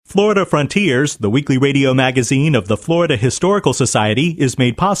Florida Frontiers, the weekly radio magazine of the Florida Historical Society, is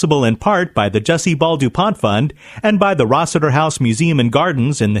made possible in part by the Jesse Ball DuPont Fund and by the Rossiter House Museum and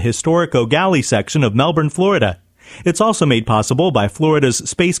Gardens in the historic O'Galley section of Melbourne, Florida. It's also made possible by Florida's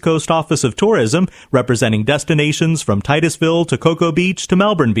Space Coast Office of Tourism, representing destinations from Titusville to Cocoa Beach to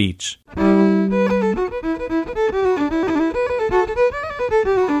Melbourne Beach.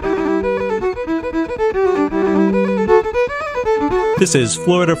 This is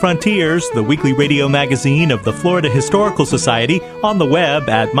Florida Frontiers, the weekly radio magazine of the Florida Historical Society, on the web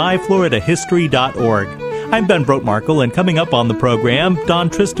at myfloridahistory.org. I'm Ben Brotemarkle, and coming up on the program, Don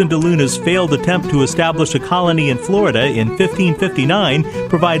Tristan DeLuna's failed attempt to establish a colony in Florida in 1559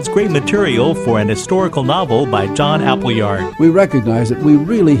 provides great material for an historical novel by John Appleyard. We recognize that we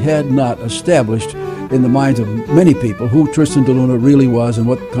really had not established in the minds of many people who Tristan DeLuna really was and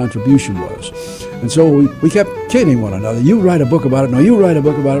what the contribution was. And so we kept kidding one another. You write a book about it. No, you write a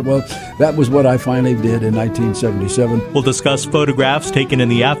book about it. Well, that was what I finally did in 1977. We'll discuss photographs taken in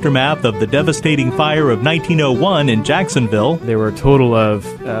the aftermath of the devastating fire of 1901 in Jacksonville. There were a total of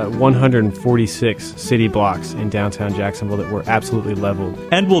 146 city blocks in downtown Jacksonville that were absolutely leveled.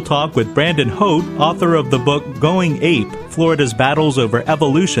 And we'll talk with Brandon Hote, author of the book Going Ape, Florida's Battles Over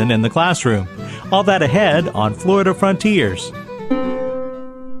Evolution in the Classroom. All that ahead on Florida Frontiers.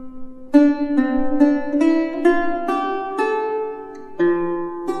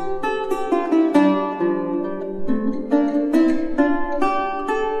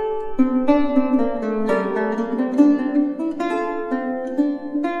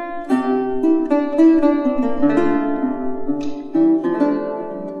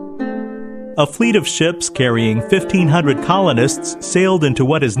 A fleet of ships carrying 1,500 colonists sailed into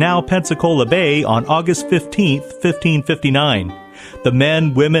what is now Pensacola Bay on August 15, 1559. The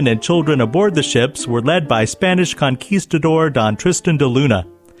men, women, and children aboard the ships were led by Spanish conquistador Don Tristan DeLuna.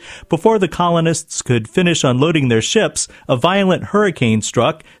 Before the colonists could finish unloading their ships, a violent hurricane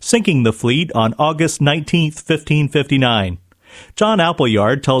struck, sinking the fleet on August 19, 1559. John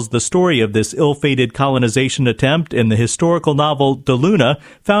Appleyard tells the story of this ill-fated colonization attempt in the historical novel DeLuna,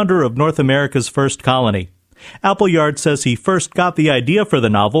 founder of North America's first colony. Appleyard says he first got the idea for the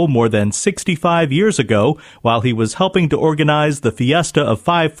novel more than 65 years ago while he was helping to organize the Fiesta of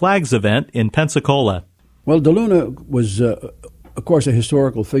Five Flags event in Pensacola. Well, DeLuna was, of course, a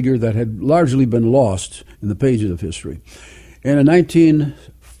historical figure that had largely been lost in the pages of history. And in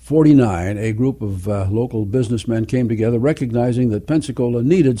 1949, a group of local businessmen came together recognizing that Pensacola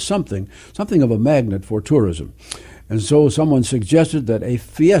needed something of a magnet for tourism. And so someone suggested that a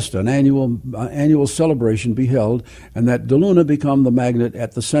fiesta, an annual celebration, be held, and that DeLuna become the magnet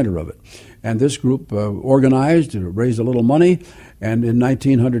at the center of it. And this group organized, raised a little money, and in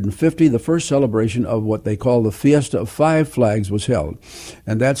 1950, the first celebration of what they call the Fiesta of Five Flags was held.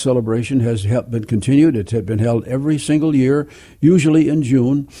 And that celebration has been continued. It had been held every single year, usually in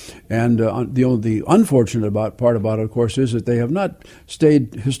June. And the unfortunate part about it, of course, is that they have not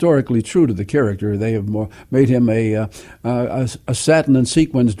stayed historically true to the character. They have made him a satin and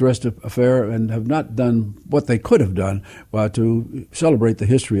sequins dressed affair and have not done what they could have done to celebrate the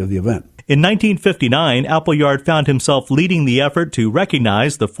history of the event. In 1959, Appleyard found himself leading the effort to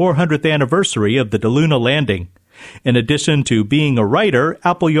recognize the 400th anniversary of the DeLuna landing. In addition to being a writer,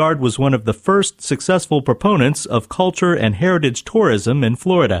 Appleyard was one of the first successful proponents of culture and heritage tourism in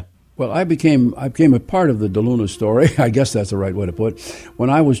Florida. Well, I became a part of the DeLuna story. I guess that's the right way to put it. When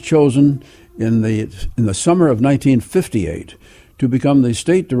I was chosen in the summer of 1958 to become the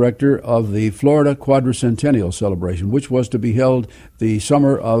state director of the Florida Quadricentennial Celebration, which was to be held the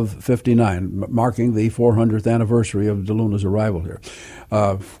summer of '59, marking the 400th anniversary of DeLuna's arrival here.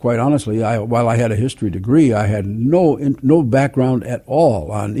 Quite honestly, while I had a history degree, I had no background at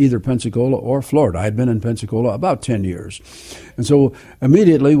all on either Pensacola or Florida. I had been in Pensacola about 10 years. And so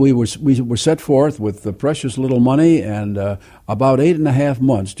immediately we were set forth with the precious little money and about 8.5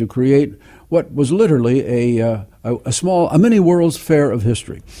 months to create what was literally a mini World's Fair of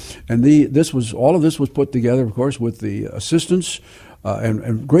history. And all of this was put together, of course, with the assistance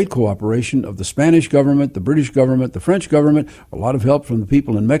and great cooperation of the Spanish government, the British government, the French government, a lot of help from the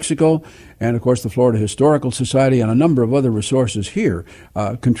people in Mexico, and of course the Florida Historical Society and a number of other resources here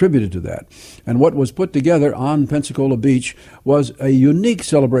contributed to that. And what was put together on Pensacola Beach was a unique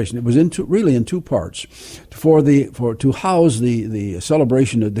celebration. It was really in two parts. To house the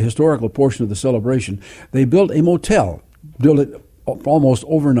celebration, the historical portion of the celebration, they built a motel, built it almost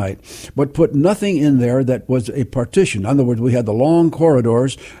overnight, but put nothing in there that was a partition. In other words, we had the long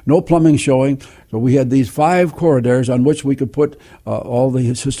corridors, no plumbing showing, So we had these 5 corridors on which we could put all the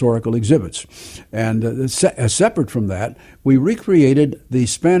historical exhibits. And separate from that, we recreated the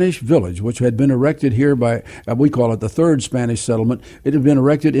Spanish village, which had been erected here by, we call it the third Spanish settlement. It had been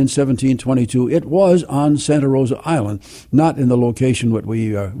erected in 1722. It was on Santa Rosa Island, not in the location that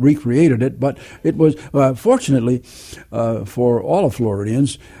we recreated it, but it was, fortunately for all of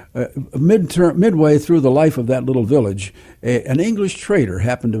Floridians, midway through the life of that little village, an English trader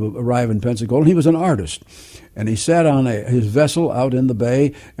happened to arrive in Pensacola. He was an artist, and he sat on his vessel out in the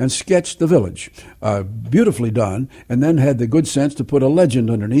bay and sketched the village. Beautifully done, and then had the good sense to put a legend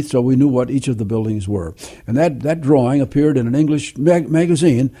underneath so we knew what each of the buildings were. And that drawing appeared in an English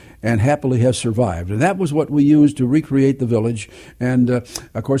magazine and happily has survived. And that was what we used to recreate the village. And,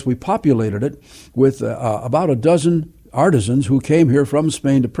 of course, we populated it with about a dozen artisans who came here from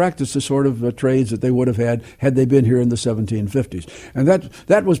Spain to practice the sort of trades that they would have had they been here in the 1750s. And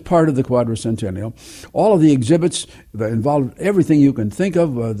that was part of the Quadricentennial. All of the exhibits that involved everything you can think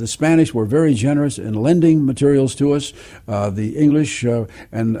of. The Spanish were very generous in lending materials to us. The English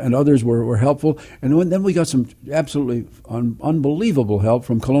and others were helpful. And then we got some absolutely unbelievable help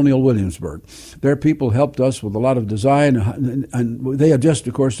from Colonial Williamsburg. Their people helped us with a lot of design, and they had just,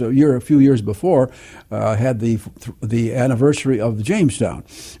 of course, a few years before, had the anniversary of Jamestown.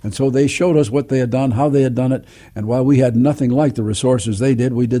 And so they showed us what they had done, how they had done it, and while we had nothing like the resources they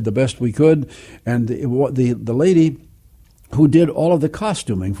did, we did the best we could. And the lady who did all of the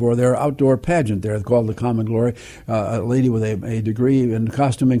costuming for their outdoor pageant there, called the Common Glory, a lady with a degree in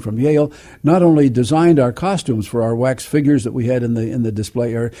costuming from Yale, not only designed our costumes for our wax figures that we had in the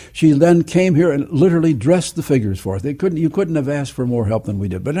display area, she then came here and literally dressed the figures for us. You couldn't have asked for more help than we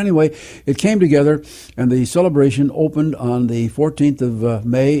did. But anyway, it came together, and the celebration opened on the 14th of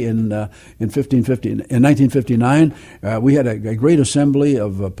May in 1959. We had a great assembly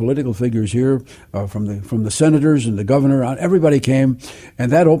of political figures here, from the senators and the governor. Everybody came,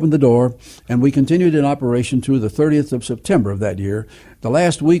 and that opened the door, and we continued in operation through the 30th of September of that year. The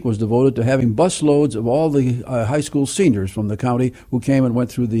last week was devoted to having bus loads of all the high school seniors from the county who came and went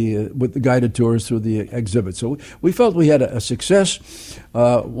through with the guided tours through the exhibit. So we felt we had a success.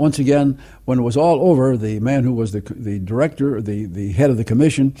 Once again, when it was all over, the man who was the director, the head of the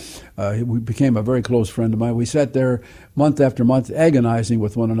commission, he became a very close friend of mine. We sat there month after month agonizing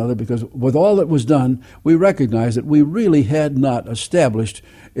with one another because with all that was done, we recognized that we really had not established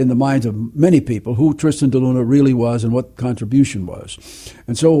in the minds of many people who Tristan da Luna really was and what contribution was.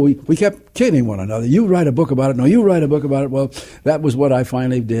 And so we kept kidding one another. You write a book about it. No, you write a book about it. Well, that was what I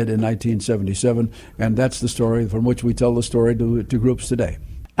finally did in 1977, and that's the story from which we tell the story to groups today.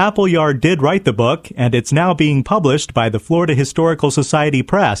 Appleyard did write the book, and it's now being published by the Florida Historical Society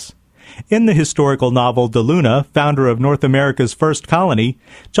Press. In the historical novel Da Luna, founder of North America's first colony,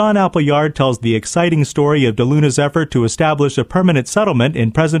 John Appleyard tells the exciting story of Da Luna's effort to establish a permanent settlement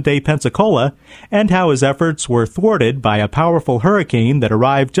in present-day Pensacola, and how his efforts were thwarted by a powerful hurricane that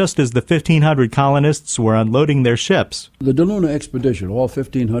arrived just as the 1,500 colonists were unloading their ships. The Da Luna expedition, all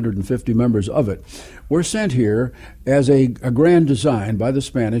 1,550 members of it, were sent here as a grand design by the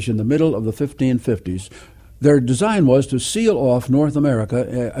Spanish in the middle of the 1550s. Their design was to seal off North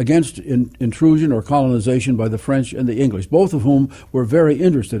America against intrusion or colonization by the French and the English, both of whom were very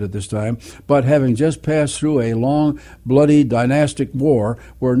interested at this time, but having just passed through a long, bloody, dynastic war,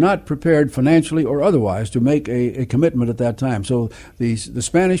 were not prepared financially or otherwise to make a commitment at that time. So the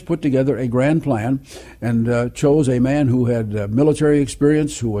Spanish put together a grand plan and chose a man who had military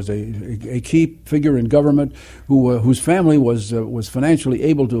experience, who was a key figure in government, whose family was financially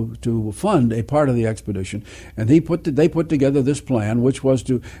able to fund a part of the expedition. And they put together this plan, which was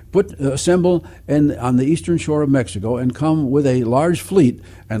to assemble on the eastern shore of Mexico and come with a large fleet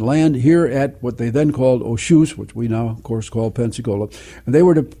and land here at what they then called Oshus, which we now, of course, call Pensacola. And they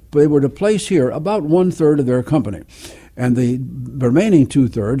were to place here about 1/3 of their company. And the remaining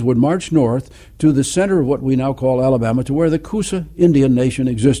 2/3 would march north to the center of what we now call Alabama, to where the Coosa Indian Nation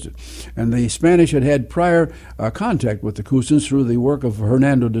existed. And the Spanish had prior contact with the Cousans through the work of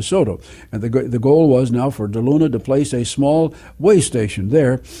Hernando de Soto. And the goal was now for Da Luna to place a small way station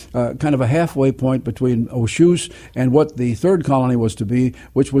there, kind of a halfway point between Oshus and what the third colony was to be,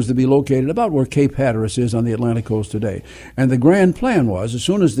 which was to be located about where Cape Hatteras is on the Atlantic coast today. And the grand plan was, as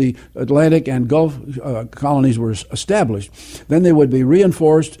soon as the Atlantic and Gulf colonies were established, established, then they would be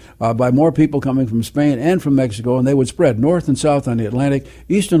reinforced by more people coming from Spain and from Mexico, and they would spread north and south on the Atlantic,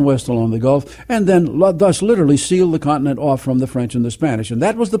 east and west along the Gulf, and then thus literally seal the continent off from the French and the Spanish. And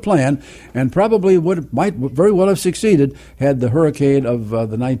that was the plan, and probably might very well have succeeded had the hurricane of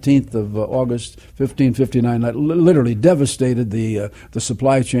the 19th of August, 1559, literally devastated the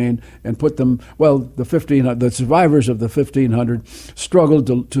supply chain and put them, the survivors of the 1500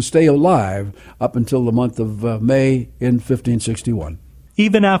 struggled to stay alive up until the month of May in 1561.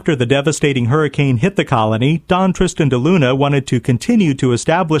 Even after the devastating hurricane hit the colony, Don Tristan de Luna wanted to continue to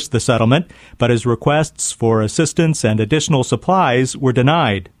establish the settlement, but his requests for assistance and additional supplies were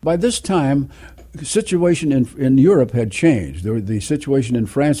denied. By this time, the situation in Europe had changed. The situation in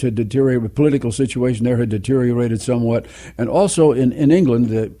France had deteriorated. The political situation there had deteriorated somewhat. And also in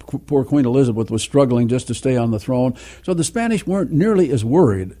England, poor Queen Elizabeth was struggling just to stay on the throne. So the Spanish weren't nearly as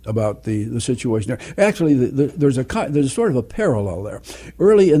worried about the situation there. Actually, there's sort of a parallel there.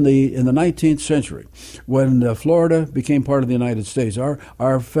 Early in the 19th century, when Florida became part of the United States,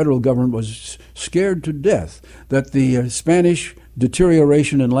 our federal government was scared to death that the Spanish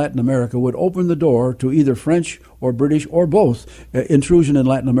deterioration in Latin America would open the door to either French or British or both intrusion in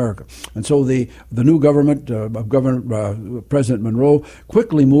Latin America. And so the new government of President Monroe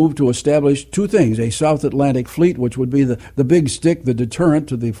quickly moved to establish two things: a South Atlantic fleet, which would be the big stick, the deterrent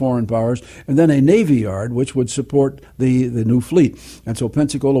to the foreign powers, and then a Navy Yard, which would support the new fleet. And so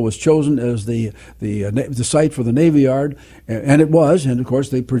Pensacola was chosen as the site for the Navy Yard, and it was, and of course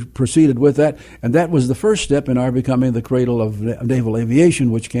they proceeded with that, and that was the first step in our becoming the cradle of naval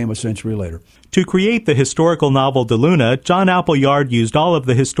aviation, which came a century later. To create the historical novel De Luna, John Appleyard used all of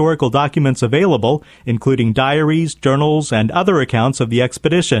the historical documents available, including diaries, journals, and other accounts of the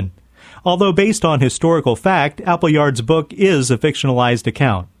expedition. Although based on historical fact, Appleyard's book is a fictionalized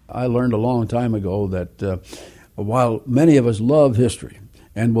account. I learned a long time ago that while many of us love history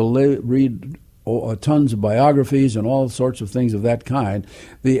and will read tons of biographies and all sorts of things of that kind,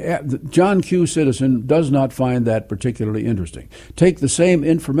 the John Q. Citizen does not find that particularly interesting. Take the same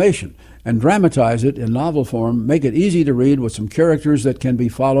information and dramatize it in novel form, make it easy to read with some characters that can be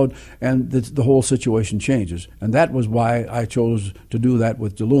followed, and the whole situation changes. And that was why I chose to do that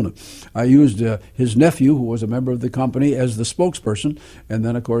with De Luna. I used his nephew, who was a member of the company, as the spokesperson, and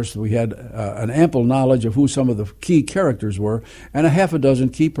then, of course, we had an ample knowledge of who some of the key characters were, and a half a dozen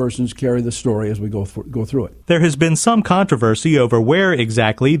key persons carry the story as we go through it. There has been some controversy over where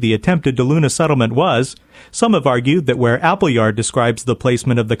exactly the attempted De Luna settlement was. Some have argued that where Appleyard describes the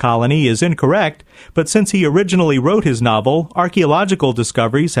placement of the colony is incorrect, but since he originally wrote his novel, archaeological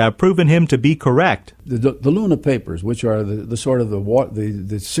discoveries have proven him to be correct. The Luna Papers, which are the sort of the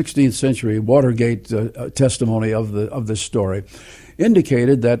 16th century Watergate testimony of this story,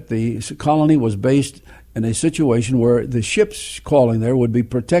 indicated that the colony was based in a situation where the ships calling there would be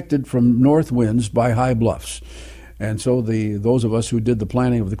protected from north winds by high bluffs. And so those of us who did the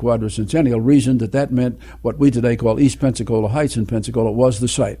planning of the Quadricentennial reasoned that meant what we today call East Pensacola Heights in Pensacola was the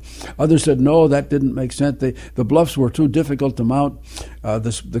site. Others said, no, that didn't make sense. The bluffs were too difficult to mount.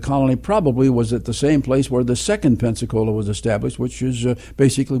 The colony probably was at the same place where the second Pensacola was established, which is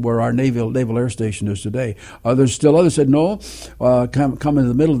basically where our Naval Air Station is today. Others said, no, come in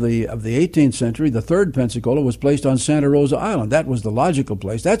the middle of the 18th century, the third Pensacola was placed on Santa Rosa Island. That was the logical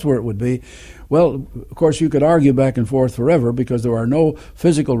place. That's where it would be. Well, of course, you could argue back and forth forever because there are no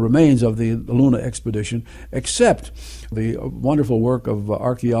physical remains of the Luna expedition except the wonderful work of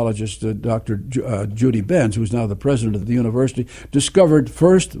archaeologist Dr. Judy Benz, who's now the president of the university, discovered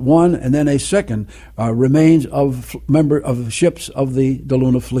first one and then a second remains of ships of the De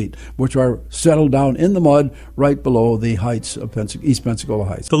Luna fleet, which are settled down in the mud right below the heights of East Pensacola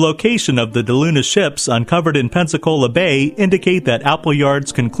Heights. The location of the De Luna ships uncovered in Pensacola Bay indicate that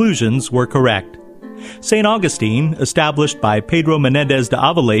Appleyard's conclusions were correct. St. Augustine, established by Pedro Menendez de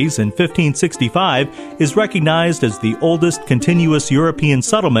Avilés in 1565, is recognized as the oldest continuous European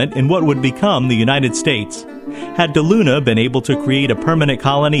settlement in what would become the United States. Had De Luna been able to create a permanent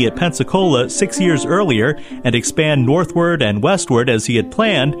colony at Pensacola 6 years earlier and expand northward and westward as he had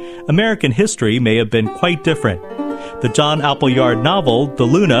planned, American history may have been quite different. The John Appleyard novel, De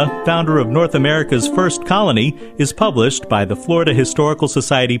Luna, founder of North America's first colony, is published by the Florida Historical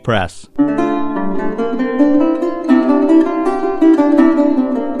Society Press.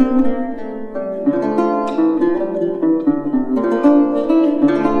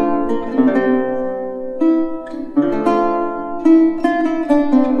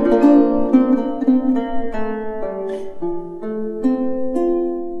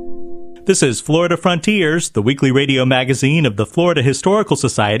 This is Florida Frontiers, the weekly radio magazine of the Florida Historical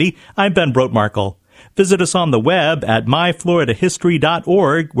Society. I'm Ben Brotmarkle. Visit us on the web at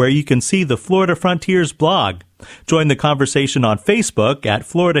myfloridahistory.org, where you can see the Florida Frontiers blog. Join the conversation on Facebook at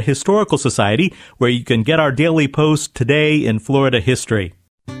Florida Historical Society, where you can get our daily post Today in Florida History.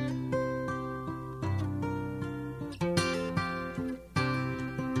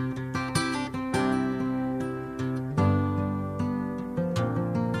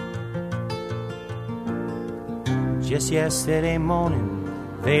 Just yesterday morning,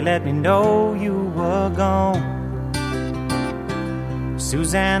 they let me know you were gone.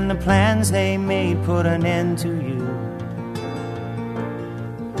 Suzanne, the plans they made put an end to you.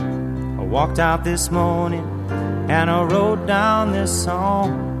 I walked out this morning and I wrote down this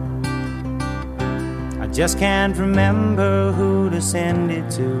song. I just can't remember who to send it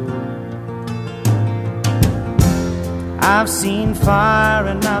to. I've seen fire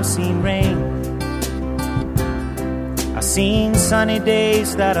and I've seen rain. I've seen sunny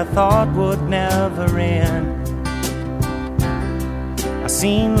days that I thought would never end. I've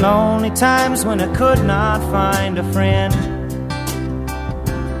seen lonely times when I could not find a friend.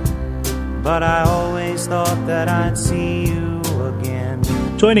 But I always thought that I'd see you again.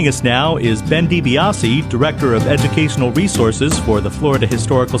 Joining us now is Ben DiBiase, Director of Educational Resources for the Florida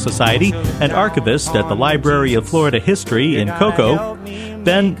Historical Society and archivist at the Library of Florida History in Cocoa.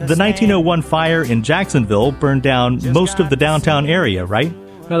 Ben, the 1901 fire in Jacksonville burned down most of the downtown area, right?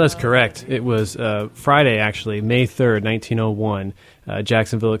 No, that's correct. It was Friday, actually, May 3rd, 1901.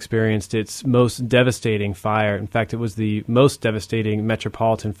 Jacksonville experienced its most devastating fire. In fact, it was the most devastating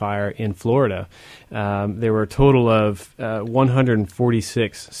metropolitan fire in Florida. There were a total of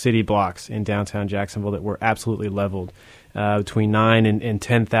 146 city blocks in downtown Jacksonville that were absolutely leveled. Between 9,000 and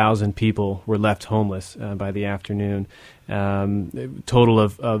 10,000 people were left homeless by the afternoon. Total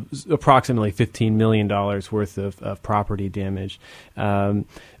of approximately $15 million worth of property damage.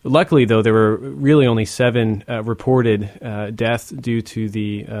 Luckily, though, there were really only 7 reported deaths due to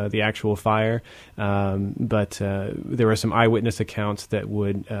the actual fire, but there were some eyewitness accounts that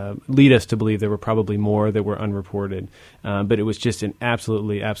would lead us to believe there were probably more that were unreported. But it was just an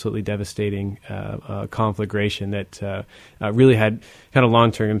absolutely devastating conflagration that really had kind of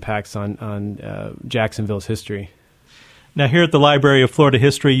long-term impacts on Jacksonville's history. Now, here at the Library of Florida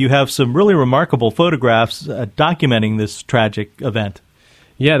History, you have some really remarkable photographs documenting this tragic event.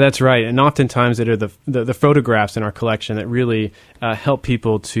 Yeah, that's right. And oftentimes it are the photographs in our collection that really help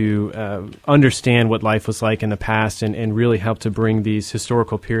people to understand what life was like in the past and really help to bring these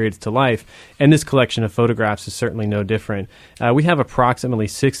historical periods to life. And this collection of photographs is certainly no different. We have approximately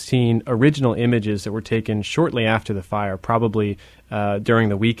 16 original images that were taken shortly after the fire, probably during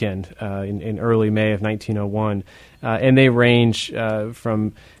the weekend in early May of 1901. And they range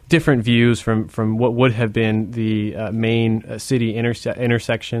from different views from what would have been the main city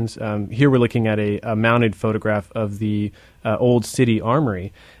intersections. Here we're looking at a mounted photograph of the old city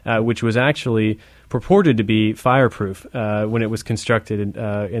armory, which was actually purported to be fireproof when it was constructed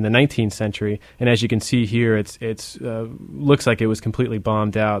in the 19th century. And as you can see here, it's looks like it was completely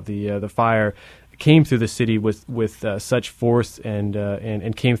bombed out. The fire came through the city with such force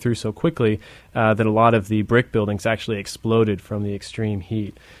and came through so quickly that a lot of the brick buildings actually exploded from the extreme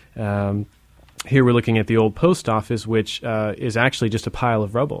heat. Here we're looking at the old post office, which is actually just a pile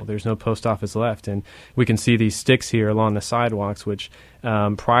of rubble. There's no post office left, and we can see these sticks here along the sidewalks, which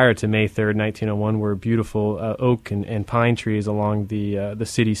prior to May 3rd, 1901, were beautiful oak and pine trees along the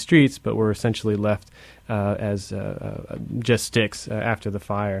city streets, but were essentially left as just sticks after the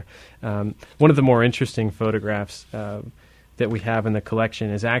fire. One of the more interesting photographs that we have in the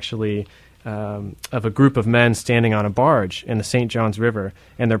collection is actually of a group of men standing on a barge in the St. Johns River,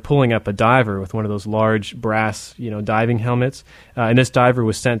 and they're pulling up a diver with one of those large brass, diving helmets. And this diver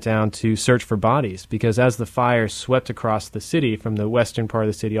was sent down to search for bodies because as the fire swept across the city from the western part of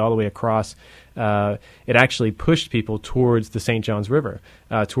the city all the way across, it actually pushed people towards the St. Johns River,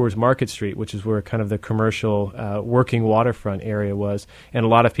 towards Market Street, which is where kind of the commercial working waterfront area was. And a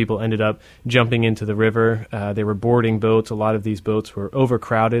lot of people ended up jumping into the river. They were boarding boats. A lot of these boats were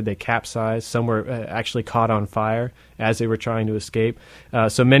overcrowded. They capsized. Some were actually caught on fire as they were trying to escape.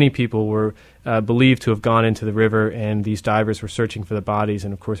 So many people were believed to have gone into the river, and these divers were searching for the bodies.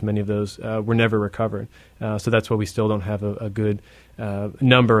 And, of course, many of those were never recovered. So that's why we still don't have a good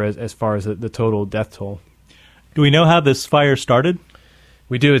number as far as the total death toll. Do we know how this fire started?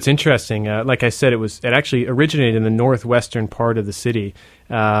 We do. It's interesting. Like I said, it actually originated in the northwestern part of the city,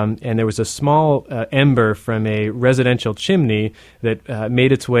 and there was a small ember from a residential chimney that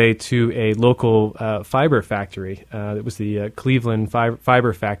made its way to a local fiber factory. It was the Cleveland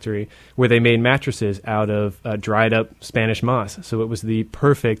Fiber Factory, where they made mattresses out of dried up Spanish moss. So it was the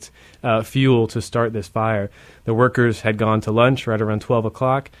perfect fuel to start this fire. The workers had gone to lunch right around 12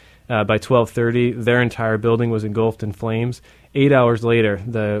 o'clock. By 12:30, their entire building was engulfed in flames. 8 hours later,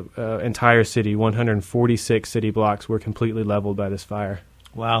 the entire city, 146 city blocks, were completely leveled by this fire.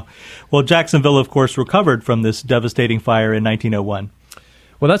 Wow. Well, Jacksonville, of course, recovered from this devastating fire in 1901.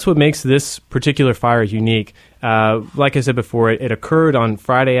 Well, that's what makes this particular fire unique. Like I said before, it occurred on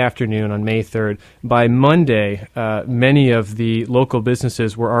Friday afternoon on May 3rd. By Monday, many of the local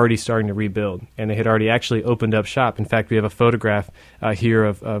businesses were already starting to rebuild, and they had already actually opened up shop. In fact, we have a photograph here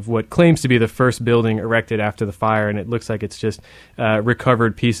of what claims to be the first building erected after the fire, and it looks like it's just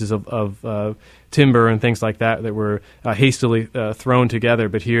recovered pieces of timber and things like that were hastily thrown together.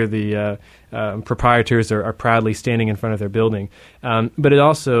 But here the proprietors are proudly standing in front of their building. But it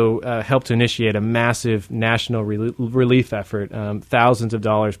also helped to initiate a massive national relief effort. Thousands of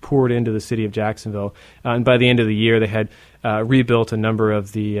dollars poured into the city of Jacksonville. And by the end of the year, they had rebuilt a number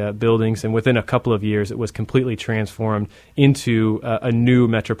of the buildings, and within a couple of years, it was completely transformed into a new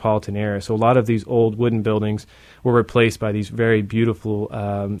metropolitan area. So a lot of these old wooden buildings were replaced by these very beautiful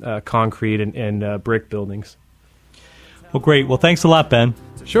concrete and brick buildings. Well, great. Well, thanks a lot, Ben.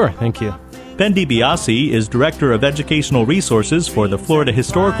 Sure. Thank you. Ben DiBiase is Director of Educational Resources for the Florida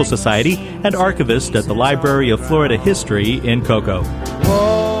Historical Society and archivist at the Library of Florida History in Cocoa.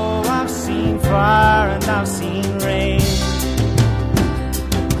 Oh, I've seen fire and I've seen rain.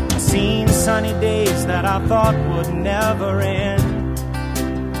 I've seen sunny days that I thought would never end.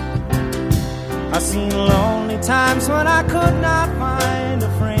 I've seen lonely times when I could not find a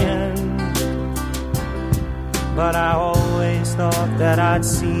friend. But I always thought that I'd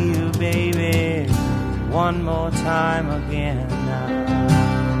see you, baby, one more time again now.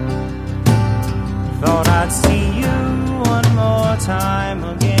 Thought I'd see you one more time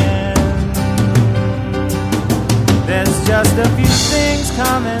again. There's just a few things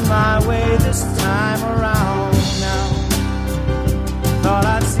coming my way this time around now. Thought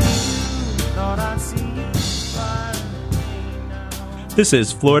I'd see you far away now. This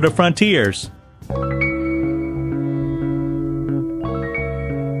is Florida Frontiers.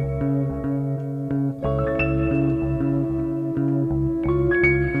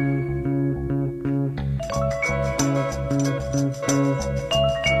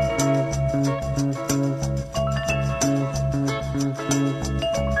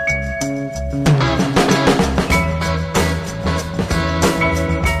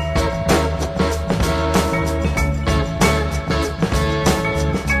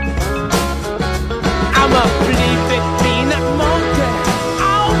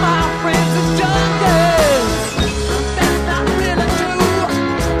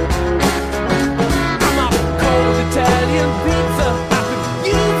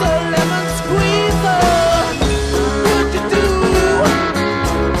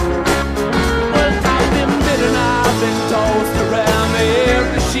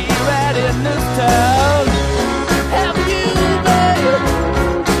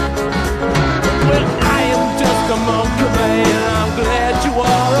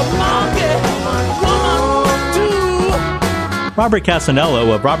 Robert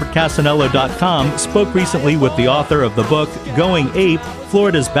Casanello of RobertCasanello.com spoke recently with the author of the book Going Ape,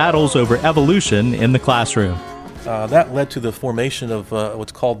 Florida's Battles Over Evolution in the Classroom. That led to the formation of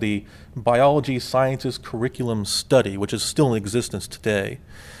what's called the Biology Sciences Curriculum Study, which is still in existence today.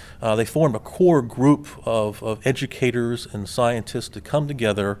 They formed a core group of educators and scientists to come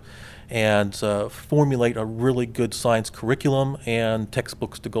together and formulate a really good science curriculum and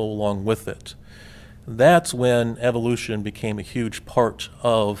textbooks to go along with it. That's when evolution became a huge part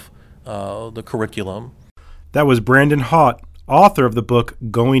of the curriculum. That was Brandon Haught, author of the book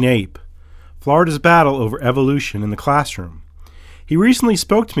Going Ape, Florida's Battle Over Evolution in the Classroom. He recently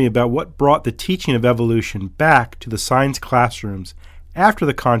spoke to me about what brought the teaching of evolution back to the science classrooms after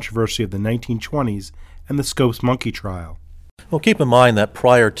the controversy of the 1920s and the Scopes monkey trial. Well, keep in mind that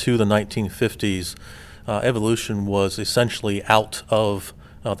prior to the 1950s, evolution was essentially out of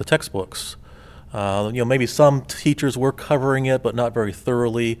the textbooks. Maybe some teachers were covering it, but not very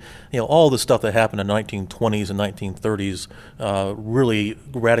thoroughly. All the stuff that happened in the 1920s and 1930s really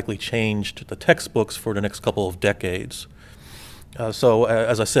radically changed the textbooks for the next couple of decades. So,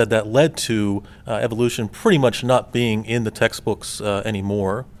 as I said, that led to evolution pretty much not being in the textbooks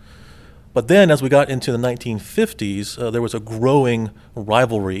anymore. But then as we got into the 1950s, there was a growing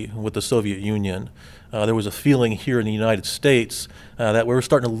rivalry with the Soviet Union. There was a feeling here in the United States that we were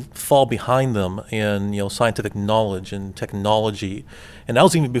starting to fall behind them in scientific knowledge and technology. And that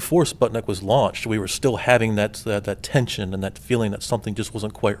was even before Sputnik was launched. We were still having that tension and that feeling that something just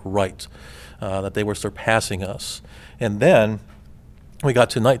wasn't quite right, that they were surpassing us. And then we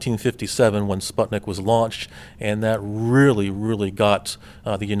got to 1957 when Sputnik was launched, and that really, really got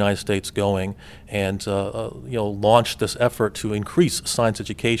the United States going, and launched this effort to increase science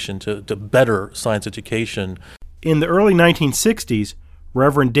education, to better science education. In the early 1960s,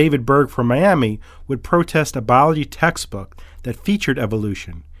 Reverend David Berg from Miami would protest a biology textbook that featured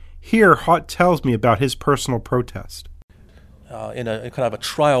evolution. Here, Haught tells me about his personal protest. In a kind of a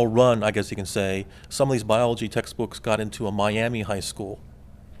trial run, I guess you can say, some of these biology textbooks got into a Miami high school.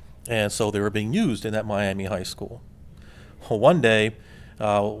 And so they were being used in that Miami high school. Well, one day,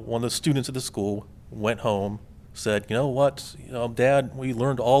 one of the students at the school went home, said, "You know what, Dad, we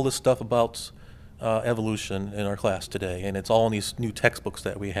learned all this stuff about evolution in our class today, and it's all in these new textbooks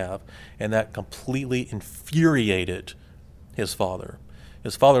that we have." And that completely infuriated his father.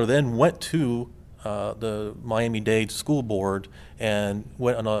 His father then went to the Miami-Dade School Board and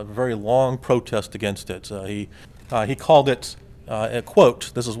went on a very long protest against it. He called it, a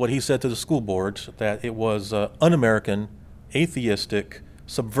quote, this is what he said to the school board, that it was un-American, atheistic,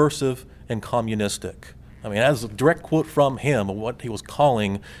 subversive, and communistic. I mean, that's a direct quote from him of what he was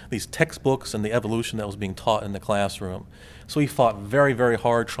calling these textbooks and the evolution that was being taught in the classroom. So he fought very, very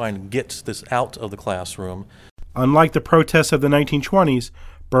hard trying to get this out of the classroom. Unlike the protests of the 1920s,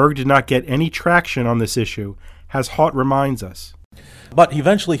 Berg did not get any traction on this issue, as Haught reminds us. But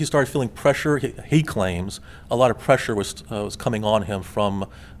eventually he started feeling pressure. He claims a lot of pressure was coming on him from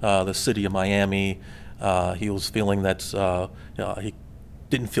the city of Miami. He was feeling that he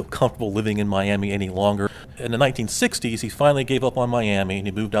didn't feel comfortable living in Miami any longer. In the 1960s, he finally gave up on Miami and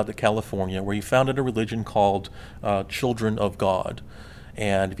he moved out to California, where he founded a religion called Children of God.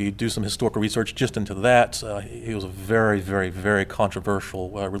 And if you do some historical research just into that, he was a very, very, very controversial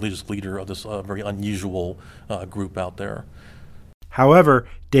religious leader of this very unusual group out there. However,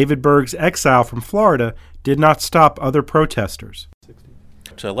 David Berg's exile from Florida did not stop other protesters.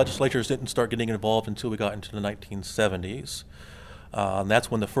 Legislatures didn't start getting involved until we got into the 1970s. And that's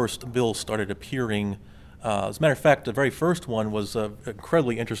when the first bills started appearing. As a matter of fact, the very first one was an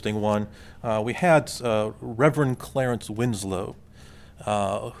incredibly interesting one. We had Reverend Clarence Winslow,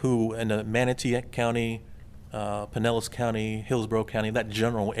 who in the Manatee County, Pinellas County, Hillsborough County, that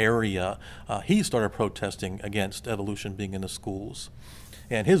general area, he started protesting against evolution being in the schools.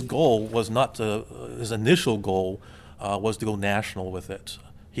 And his goal was not to, his initial goal was to go national with it.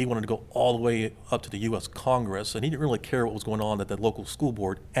 He wanted to go all the way up to the U.S. Congress, and he didn't really care what was going on at the local school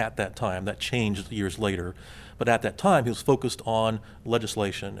board at that time. That changed years later. But at that time, he was focused on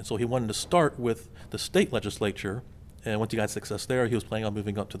legislation. And so he wanted to start with the state legislature. And once he got success there, he was planning on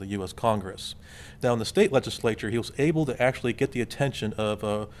moving up to the U.S. Congress. Now, in the state legislature, he was able to actually get the attention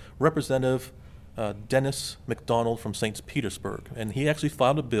of Representative Dennis McDonald from St. Petersburg. And he actually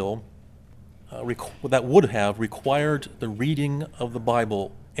filed a bill that would have required the reading of the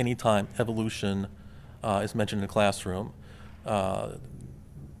Bible anytime evolution is mentioned in the classroom. The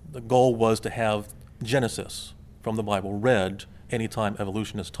goal was to have Genesis from the Bible read anytime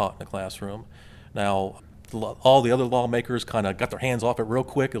evolution is taught in the classroom. Now, all the other lawmakers kind of got their hands off it real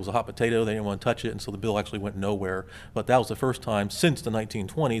quick. It was a hot potato. They didn't want to touch it, and so the bill actually went nowhere. But that was the first time since the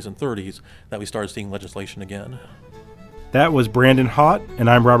 1920s and 30s that we started seeing legislation again. That was Brandon Haught, and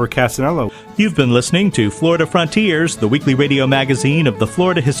I'm Robert Castanello. You've been listening to Florida Frontiers, the weekly radio magazine of the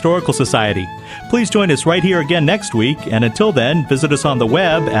Florida Historical Society. Please join us right here again next week, and until then, visit us on the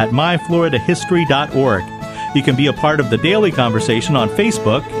web at myfloridahistory.org. You can be a part of the daily conversation on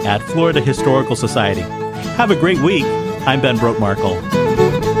Facebook at Florida Historical Society. Have a great week. I'm Ben Brotemarkle.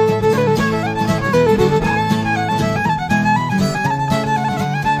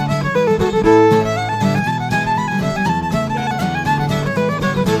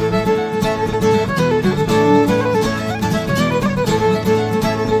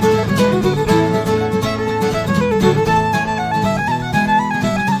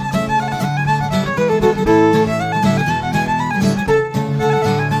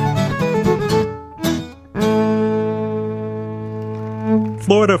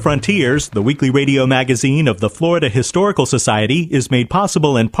 Florida Frontiers, the weekly radio magazine of the Florida Historical Society, is made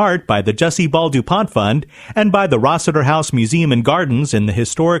possible in part by the Jessie Ball DuPont Fund and by the Rossiter House Museum and Gardens in the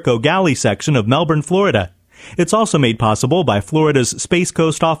historic O'Galley section of Melbourne, Florida. It's also made possible by Florida's Space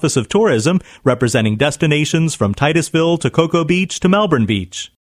Coast Office of Tourism, representing destinations from Titusville to Cocoa Beach to Melbourne Beach.